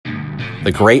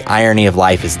The great irony of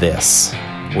life is this.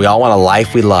 We all want a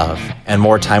life we love and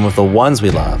more time with the ones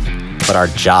we love, but our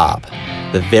job,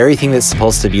 the very thing that's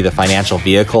supposed to be the financial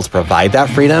vehicle to provide that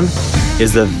freedom,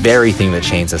 is the very thing that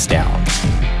chains us down.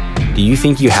 Do you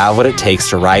think you have what it takes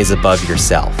to rise above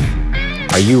yourself?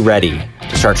 Are you ready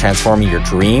to start transforming your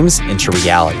dreams into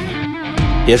reality?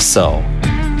 If so,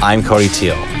 I'm Cody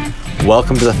Teal.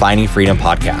 Welcome to the Finding Freedom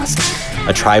Podcast,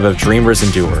 a tribe of dreamers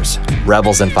and doers,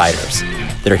 rebels and fighters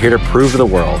that are here to prove to the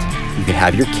world you can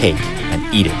have your cake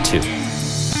and eat it too.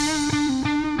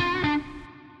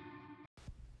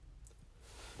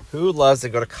 Who loves to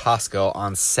go to Costco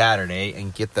on Saturday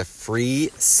and get the free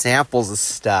samples of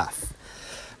stuff?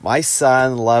 My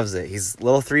son loves it. He's a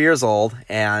little 3 years old,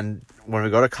 and when we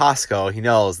go to Costco, he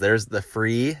knows there's the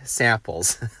free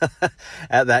samples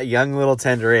at that young little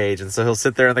tender age. And so he'll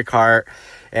sit there in the cart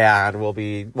and we'll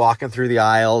be walking through the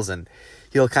aisles and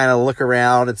he'll kind of look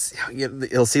around and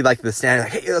he'll see like the stand,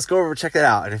 like, hey, let's go over and check it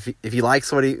out. And if he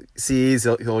likes what he sees,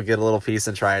 he'll get a little piece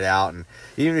and try it out. And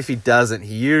even if he doesn't,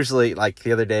 he usually, like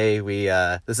the other day,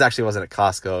 this actually wasn't at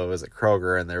Costco, it was at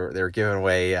Kroger, and they were giving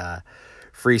away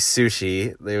free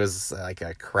sushi. There was like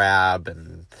a crab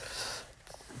and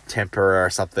tempura or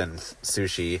something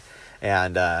sushi,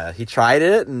 and he tried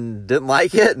it and didn't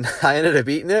like it, and I ended up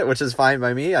eating it, which is fine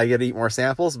by me. I get to eat more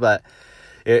samples, but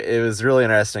it was really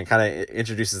interesting. Kind of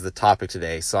introduces the topic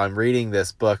today. So I'm reading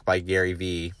this book by Gary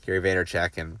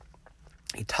Vaynerchuk, and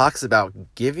he talks about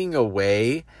giving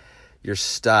away your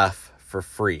stuff for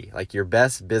free, like your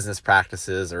best business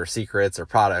practices or secrets or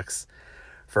products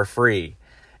for free.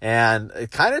 And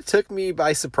it kind of took me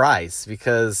by surprise,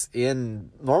 because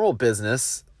in normal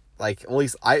business, like at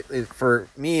least for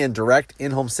me in direct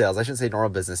in-home sales, I shouldn't say normal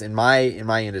business, in my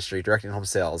industry, direct in-home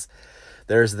sales,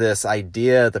 there's this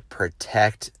idea to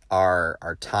protect our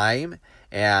time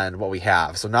and what we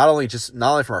have. So not only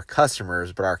from our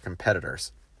customers, but our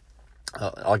competitors.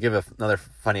 I'll give another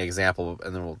funny example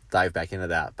and then we'll dive back into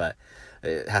that, but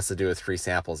it has to do with free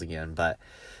samples again. But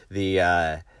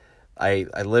I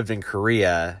lived in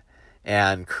Korea,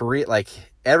 and Korea, like,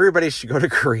 everybody should go to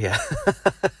Korea.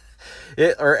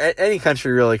 Or any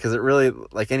country really, because it really,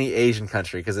 like any Asian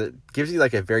country, because it gives you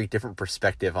like a very different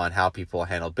perspective on how people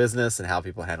handle business and how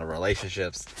people handle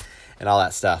relationships and all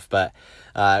that stuff. But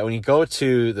when you go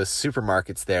to the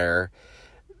supermarkets there,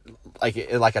 like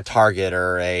a Target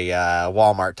or a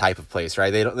Walmart type of place,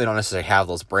 right? They don't necessarily have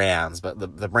those brands, but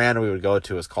the brand we would go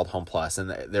to is called Home Plus, and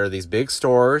there are these big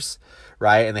stores,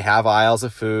 right? And they have aisles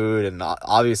of food, and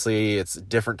obviously it's a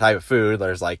different type of food.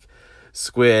 There's like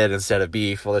squid instead of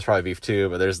beef. Well, there's probably beef too,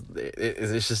 but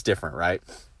it's just different, right?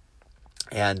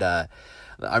 And I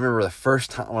remember one of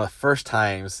the first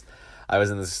times I was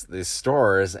in these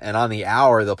stores, and on the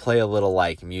hour they'll play a little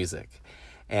like music,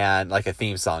 and like a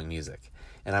theme song music.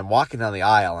 And I'm walking down the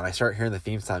aisle and I start hearing the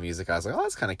theme song music. I was like, oh,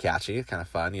 that's kind of catchy, kind of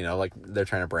fun, like they're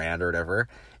trying to brand or whatever.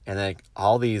 And then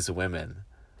all these women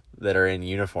that are in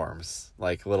uniforms,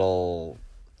 like little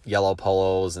yellow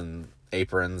polos and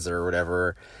aprons or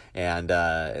whatever,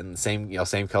 and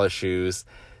same color shoes,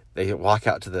 they walk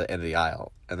out to the end of the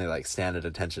aisle and they like stand at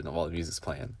attention while the music's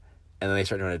playing, and then they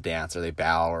start doing a dance or they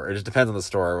bow, or it just depends on the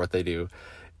store or what they do.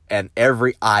 And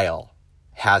every aisle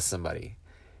has somebody,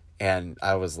 and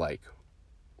I was like,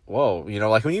 whoa,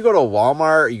 like when you go to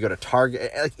Walmart, you go to Target,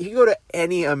 like you go to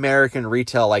any American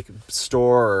retail like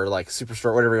store or like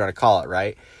superstore, whatever you want to call it,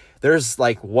 right? There's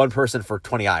like one person for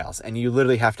 20 aisles, and you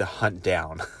literally have to hunt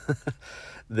down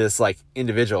this like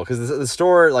individual, because the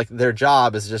store, like their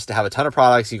job is just to have a ton of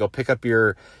products. You go pick up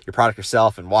your product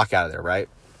yourself and walk out of there, right?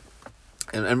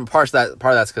 And part of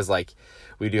that's because like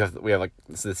we have like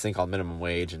this thing called minimum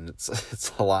wage, and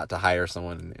it's a lot to hire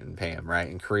someone and pay them, right?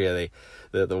 In Korea,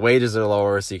 the wages are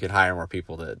lower, so you can hire more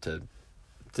people to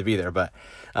be there. But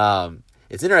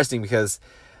it's interesting because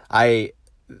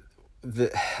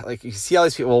like you see all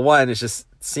these people. Well, one is just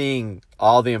seeing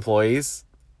all the employees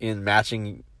in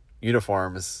matching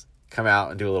uniforms come out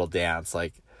and do a little dance.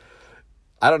 Like,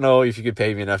 I don't know if you could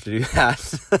pay me enough to do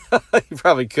that. You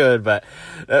probably could, but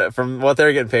from what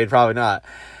they're getting paid, probably not.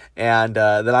 And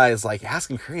then I was like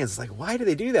asking Koreans, like, why do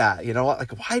they do that?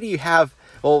 Like, why do you have?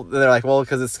 Well, they're like, well,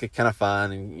 because it's kind of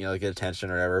fun and get attention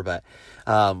or whatever. But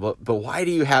why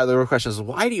do you have? The real question is,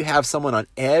 why do you have someone on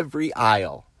every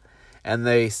aisle? And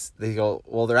they go,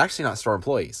 well, they're actually not store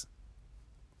employees.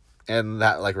 And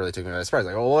that like really took me by surprise.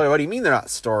 Like, well, what do you mean they're not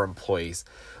store employees?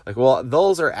 Like, well,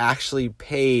 those are actually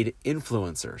paid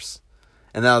influencers.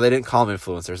 And now they didn't call them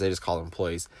influencers, they just call them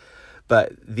employees.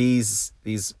 But these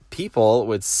people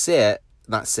would they'd stand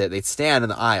in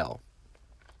the aisle,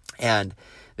 and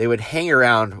they would hang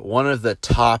around one of the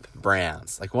top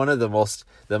brands, like one of the most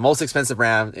expensive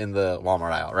brand in the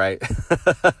Walmart aisle, right?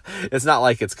 It's not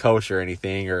like it's Coach or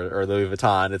anything, or Louis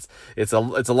Vuitton. It's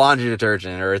a laundry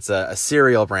detergent, or it's a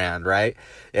cereal brand, right?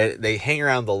 They hang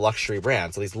around the luxury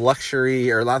brand. So these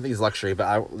luxury, or not these luxury,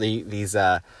 but these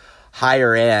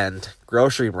higher end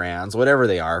grocery brands, whatever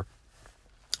they are,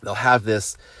 they'll have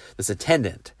this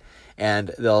attendant,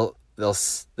 and they'll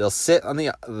sit on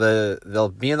they'll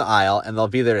be in the aisle, and they'll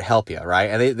be there to help you,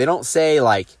 right? And they don't say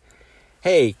like,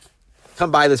 hey, come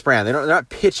buy this brand. They're not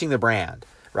pitching the brand,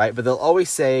 right? But they'll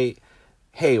always say,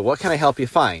 hey, what can I help you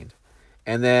find?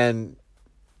 And then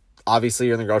obviously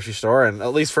you're in the grocery store, and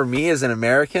at least for me as an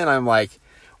American, I'm like,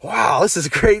 wow, this is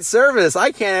great service.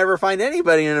 I can't ever find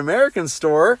anybody in an American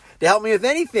store to help me with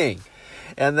anything.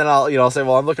 And then I'll say,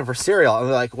 well, I'm looking for cereal. And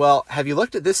they're like, well, have you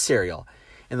looked at this cereal?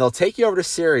 And they'll take you over to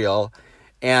cereal,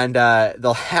 and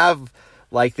they'll have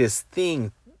like this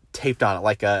thing taped on it,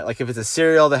 like if it's a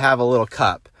cereal, they have a little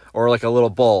cup or like a little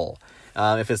bowl.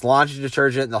 If it's laundry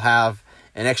detergent, they'll have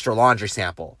an extra laundry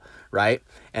sample, right?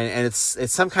 And it's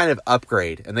some kind of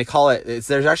upgrade, and they call it.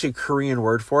 There's actually a Korean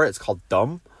word for it. It's called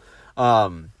dumb,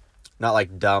 not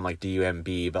like dumb like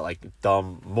DUMB, but like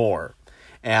dumb more,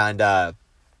 and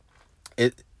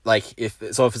if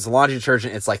it's a laundry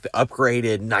detergent, it's like the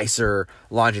upgraded, nicer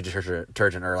laundry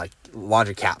detergent, or like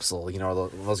laundry capsule,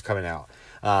 those are coming out.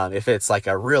 If it's like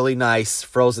a really nice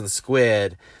frozen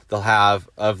squid, they'll have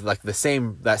of like that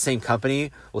same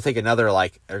company will take another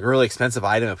like a really expensive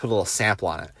item and put a little sample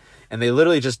on it. And they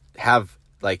literally just have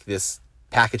like this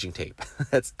packaging tape.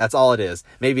 That's all it is.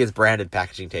 Maybe it's branded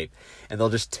packaging tape, and they'll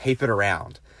just tape it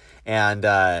around. And,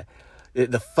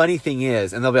 the funny thing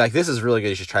is, and they'll be like, this is really good,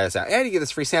 you should try this out. And you get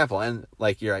this free sample. And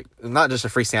like, you're like, not just a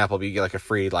free sample, but you get like a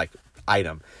free like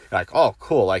item. You're like, oh,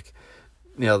 cool. Like,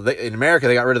 in America,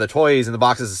 they got rid of the toys in the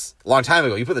boxes a long time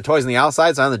ago. You put the toys on the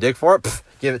outside, so I'm on the dig for it,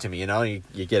 give it to me,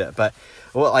 you get it. But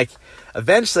like,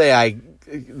 eventually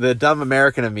the dumb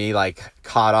American of me like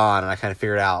caught on, and I kind of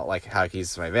figured out like how to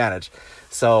use it to my advantage.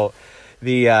 So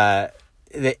they're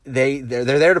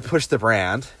there to push the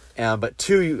brand. But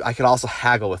two, I could also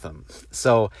haggle with them.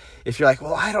 So if you're like,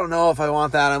 well, I don't know if I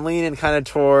want that, I'm leaning kind of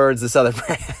towards this other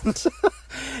brand.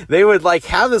 They would like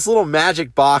have this little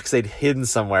magic box they'd hidden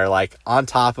somewhere, like on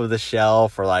top of the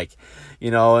shelf, or like,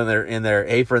 in their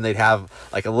apron, they'd have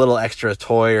like a little extra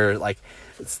toy, or like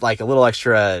it's like a little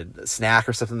extra snack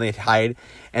or something they'd hide.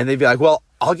 And they'd be like, well,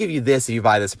 I'll give you this if you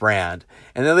buy this brand.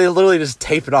 And then they literally just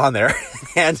tape it on there and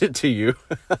hand it to you.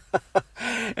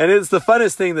 And it's the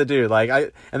funnest thing to do.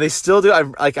 And they still do.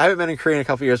 I haven't been in Korea in a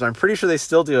couple of years, but I'm pretty sure they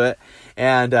still do it.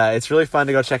 And it's really fun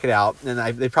to go check it out. And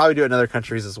they probably do it in other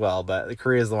countries as well, but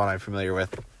Korea is the one I'm familiar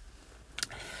with.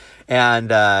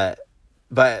 And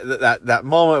but that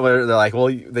moment where they're like, well,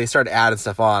 they started adding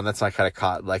stuff on. That's when I kind of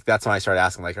caught. Like, that's when I started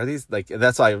asking, like, are these like?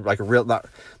 That's why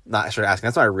not started asking.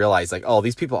 That's when I realized, like, oh,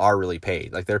 these people are really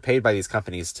paid. Like, they're paid by these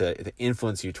companies to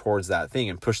influence you towards that thing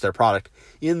and push their product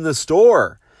in the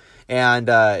store. And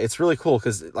it's really cool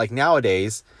because, like,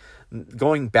 nowadays,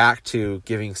 going back to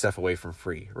giving stuff away for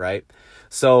free, right?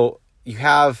 So you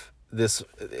have this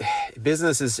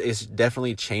business is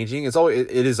definitely changing. It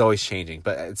is always changing,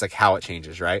 but it's like how it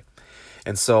changes, right?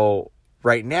 And so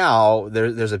right now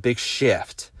there's a big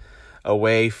shift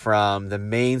away from the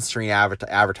mainstream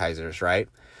advertisers, right?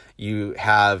 You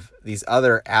have these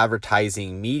other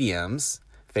advertising mediums,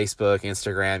 Facebook,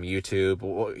 Instagram,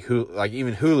 YouTube, like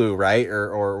even Hulu, right?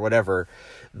 Or whatever,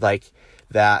 like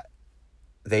that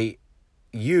they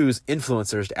use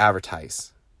influencers to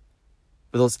advertise.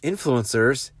 But those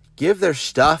influencers give their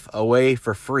stuff away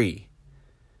for free.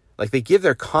 Like, they give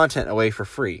their content away for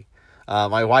free.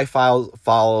 My wife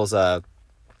follows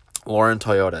Lauren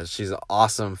Toyota. She's an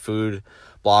awesome food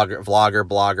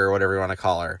blogger, whatever you want to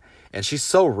call her. And she's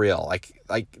so real.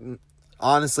 Like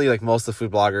honestly, like, most of the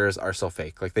food bloggers are so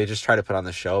fake. Like, they just try to put on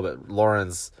the show, but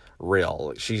Lauren's real.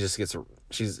 Like,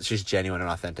 she's genuine and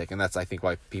authentic. And that's, I think,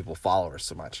 why people follow her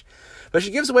so much. But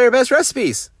she gives away her best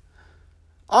recipes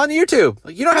on YouTube.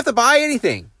 Like, you don't have to buy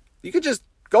anything. You could just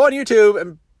go on YouTube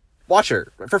and watch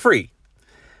her for free.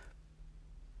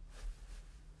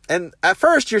 And at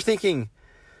first you're thinking,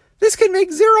 this could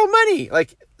make zero money.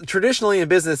 Like, traditionally in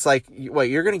business, like, what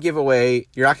you're going to give away,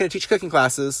 you're not going to teach cooking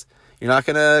classes. You're not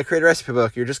going to create a recipe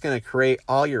book. You're just going to create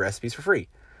all your recipes for free.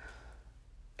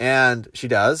 And she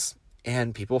does,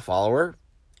 and people follow her,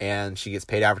 and she gets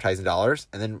paid advertising dollars.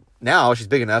 And then now she's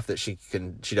big enough that she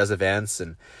does events,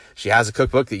 and she has a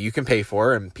cookbook that you can pay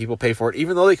for, and people pay for it,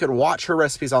 even though they could watch her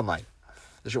recipes online.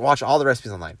 They should watch all the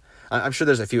recipes online. I'm sure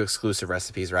there's a few exclusive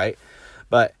recipes, right?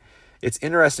 But it's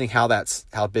interesting how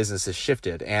business has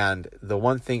shifted. And the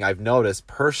one thing I've noticed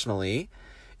personally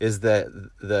is that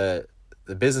the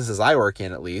businesses I work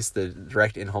in, at least the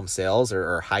direct in-home sales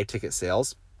or high ticket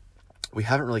sales, we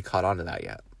haven't really caught on to that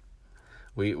yet.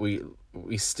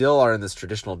 We still are in this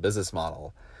traditional business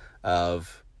model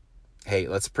of, hey,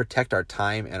 let's protect our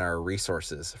time and our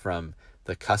resources from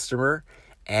the customer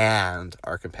and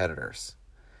our competitors.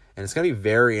 And it's going to be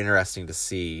very interesting to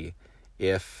see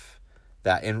if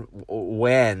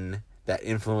when that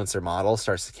influencer model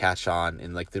starts to catch on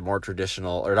in like the more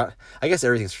traditional, or not, I guess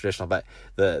everything's traditional, but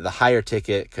the higher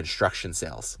ticket construction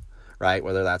sales, right?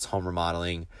 Whether that's home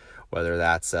remodeling, whether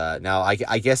that's now I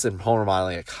guess in home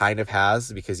remodeling it kind of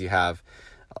has, because you have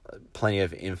plenty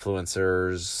of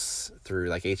influencers through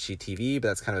like HGTV, but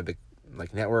that's kind of a big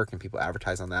like network and people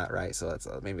advertise on that, right? So that's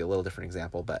maybe a little different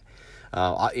example, but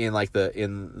in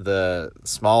the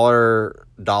smaller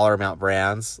dollar amount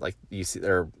brands, like you see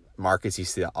there markets, you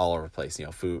see that all over the place,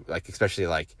 food, like especially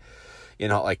like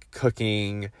like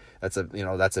cooking, that's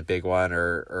a big one,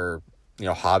 or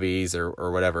hobbies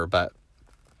or whatever, but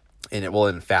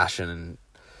in fashion, and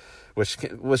which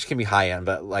can be high end,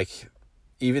 but like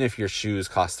even if your shoes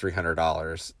cost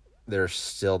 $300,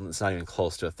 it's not even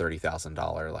close to a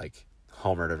 $30,000 like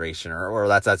home renovation, or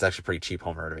that's actually pretty cheap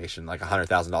home renovation, like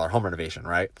 $100,000 home renovation,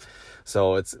 right?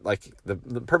 So it's like the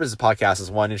purpose of the podcast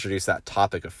is, one, introduce that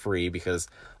topic of free, because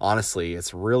honestly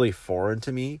it's really foreign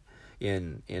to me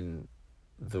in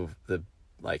the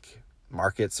like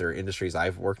markets or industries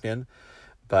I've worked in,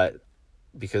 but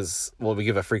because we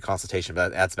give a free consultation,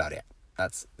 but that's about it.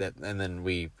 That's that, and then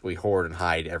we hoard and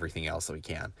hide everything else that we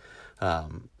can.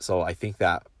 So I think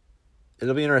that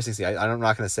it'll be interesting to see. I'm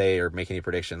not going to say or make any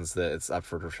predictions that it's up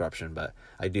for disruption, but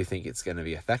I do think it's going to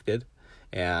be affected,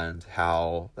 and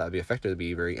how that would be affected would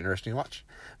be very interesting to watch.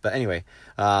 But anyway,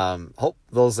 hope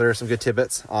those are some good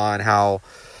tidbits on how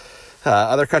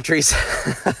other countries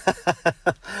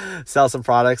sell some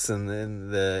products,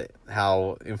 and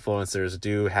how influencers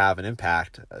do have an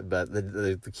impact. But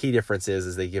the key difference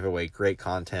is they give away great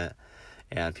content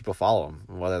and people follow them,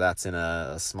 whether that's in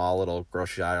a small little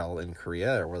grocery aisle in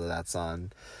Korea or whether that's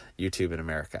on YouTube in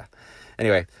America.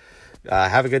 Anyway,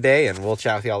 have a good day, and we'll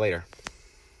chat with y'all later.